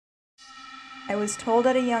I was told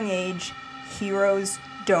at a young age, heroes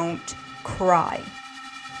don't cry.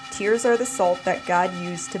 Tears are the salt that God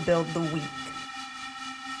used to build the weak.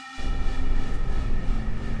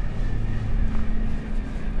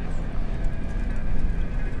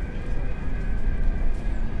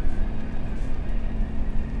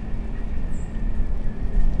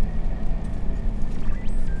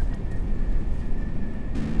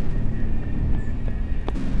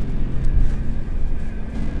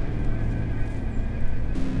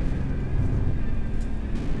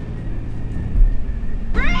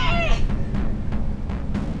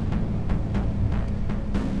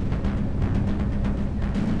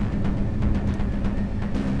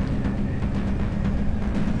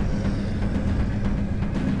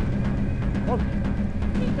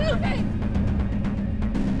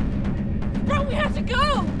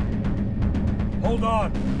 Hold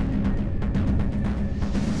on.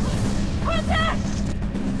 Contact!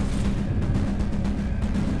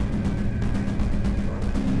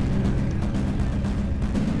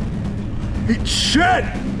 Eat shit!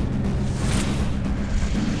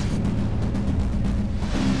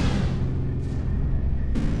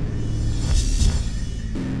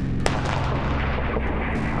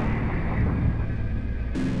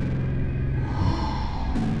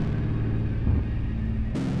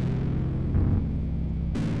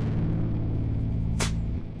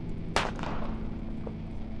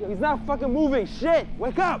 He's not fucking moving. Shit!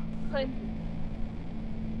 Wake up! Clint.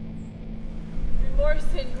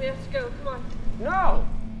 Morrison, we have to go. Come on. No!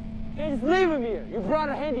 You can't just leave him here. You brought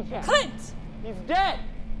a handicap. Clint! He's dead!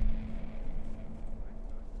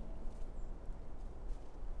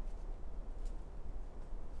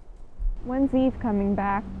 When's Eve coming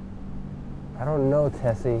back? I don't know,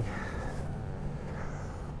 Tessie.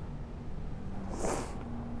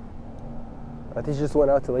 I think she just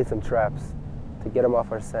went out to lay some traps to get him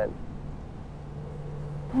off our scent.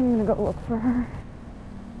 I'm gonna go look for her.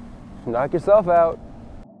 Knock yourself out.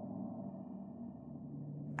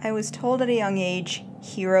 I was told at a young age,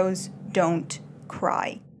 heroes don't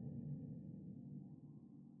cry.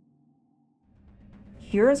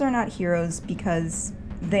 Heroes are not heroes because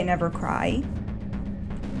they never cry.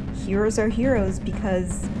 Heroes are heroes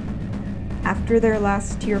because after their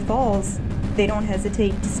last tear falls, they don't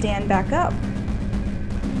hesitate to stand back up.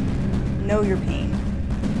 Know your pain.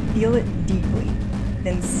 Feel it deeply.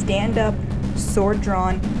 Then stand up, sword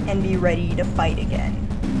drawn, and be ready to fight again.